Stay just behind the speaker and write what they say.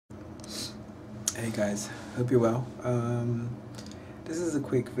Hey guys, hope you're well. This is a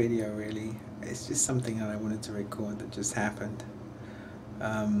quick video really. It's just something that I wanted to record that just happened.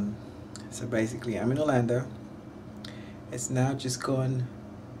 Um, so basically I'm in Orlando. It's now just gone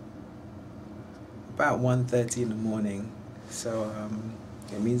about 1:30 in the morning. So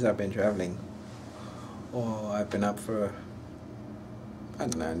it means I've been traveling, or I've been up for, I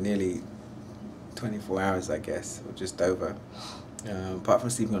don't know, nearly 24 hours I guess, or just over, apart from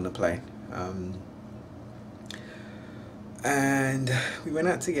sleeping on the plane. And we went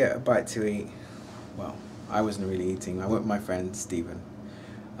out to get a bite to eat. Well, I wasn't really eating. I went with my friend Stephen,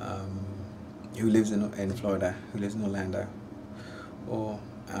 um, who lives in Florida, who lives in Orlando, or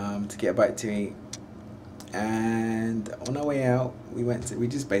to get a bite to eat. And on our way out, we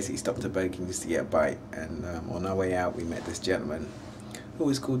just basically stopped at Burger King just to get a bite. And on our way out, we met this gentleman who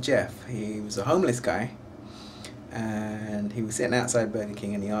was called Jeff. He was a homeless guy, and he was sitting outside Burger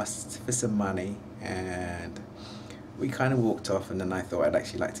King, and he asked for some money, and we kind of walked off, and then I thought I'd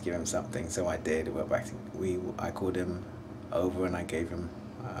actually like to give him something, so I did. I called him over and I gave him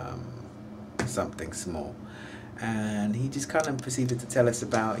something small, and he just kind of proceeded to tell us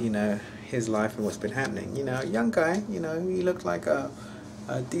about his life and what's been happening. Young guy. He looked like a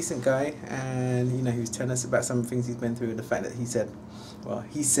decent guy, and he was telling us about some of the things he's been through. The fact that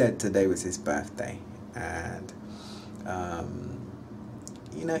he said today was his birthday, and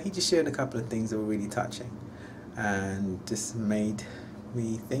he just shared a couple of things that were really touching, and just made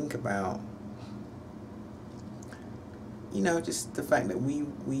me think about just the fact that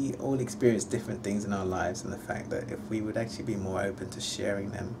we all experience different things in our lives, and the fact that if we would actually be more open to sharing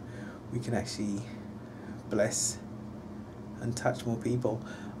them, we can actually bless and touch more people.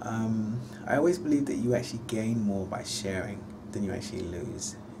 I always believe that you actually gain more by sharing than you actually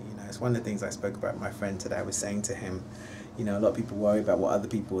lose. It's one of the things I spoke about with my friend today. I was saying to him, a lot of people worry about what other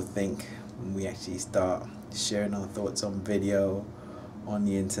people will think when we actually start sharing our thoughts on video, on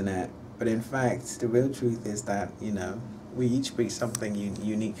the internet. But in fact, the real truth is that, we each bring something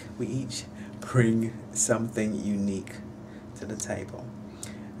unique. We each bring something unique to the table.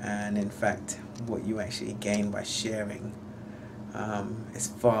 And in fact, what you actually gain by sharing is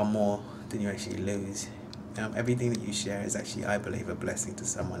far more than you actually lose. Everything that you share is actually, I believe, a blessing to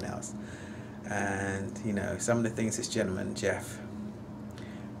someone else. And, some of the things this gentleman, Jeff,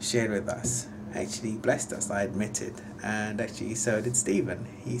 shared with us actually blessed us, I admitted. And actually, so did Stephen.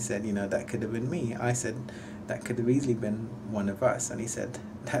 He said, that could have been me. I said, that could have easily been one of us. And he said,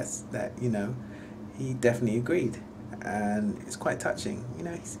 he definitely agreed. And it's quite touching.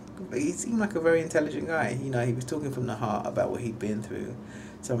 He seemed like a very intelligent guy. He was talking from the heart about what he'd been through,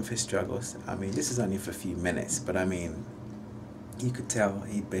 some of his struggles. I mean, this is only for a few minutes, but I mean, you could tell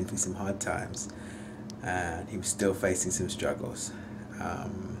he'd been through some hard times, and he was still facing some struggles.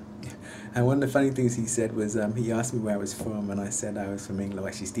 And one of the funny things he said was, he asked me where I was from, and I said I was from England. Well,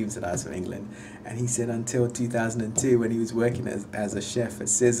 actually, Stephen said I was from England. And he said until 2002, when he was working as a chef at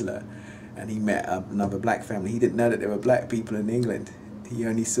Sizzler, and he met another black family, he didn't know that there were black people in England. He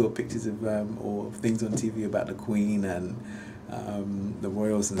only saw pictures of, or things on TV about the Queen and the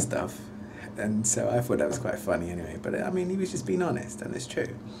royals and stuff. And so I thought that was quite funny anyway. But I mean, he was just being honest, and it's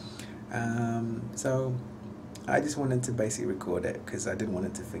true. So I just wanted to basically record it because I didn't want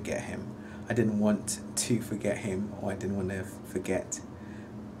it to forget him. I didn't want to forget him, or I didn't want to forget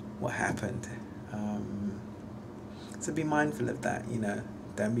what happened. So be mindful of that,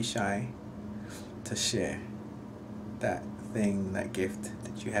 Don't be shy to share that thing, that gift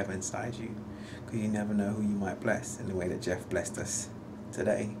that you have inside you, because you never know who you might bless in the way that Jeff blessed us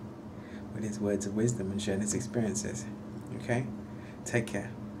today with his words of wisdom and sharing his experiences. Okay? Take care.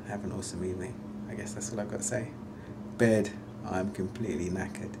 Have an awesome evening. I guess that's all I've got to say. Bed. I'm completely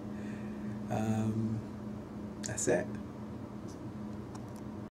knackered. That's it.